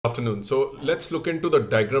Afternoon. So let's look into the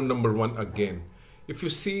diagram number 1 again. If you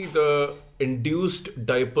see the induced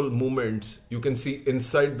dipole moments, you can see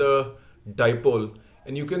inside the dipole,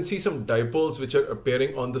 and you can see some dipoles which are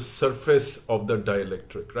appearing on the surface of the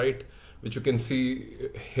dielectric, right? Which you can see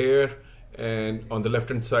here, and on the left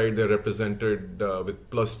hand side they're represented with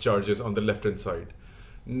plus charges on the left hand side.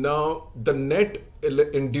 Now the net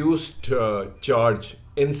induced charge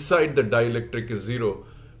inside the dielectric is 0,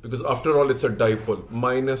 because after all it's a dipole.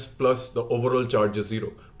 Minus plus the overall charge is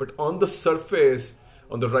 0. But on the surface,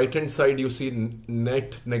 on the right hand side, you see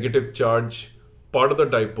net negative charge, part of the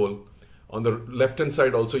dipole. On the left hand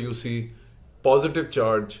side also you see positive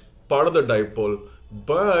charge, part of the dipole.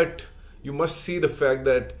 But you must see the fact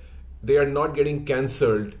that they are not getting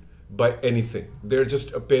cancelled by anything. They're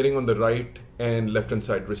just appearing on the right and left hand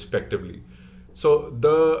side respectively. So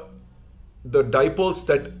the dipoles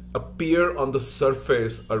that appear on the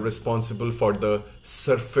surface are responsible for the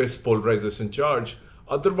surface polarization charge.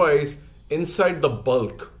 Otherwise, inside the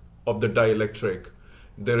bulk of the dielectric,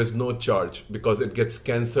 there is no charge because it gets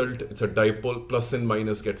cancelled. It's a dipole, plus and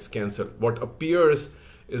minus gets cancelled. What appears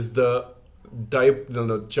is the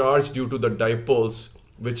charge due to the dipoles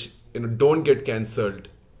which don't get cancelled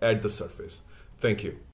at the surface. Thank you.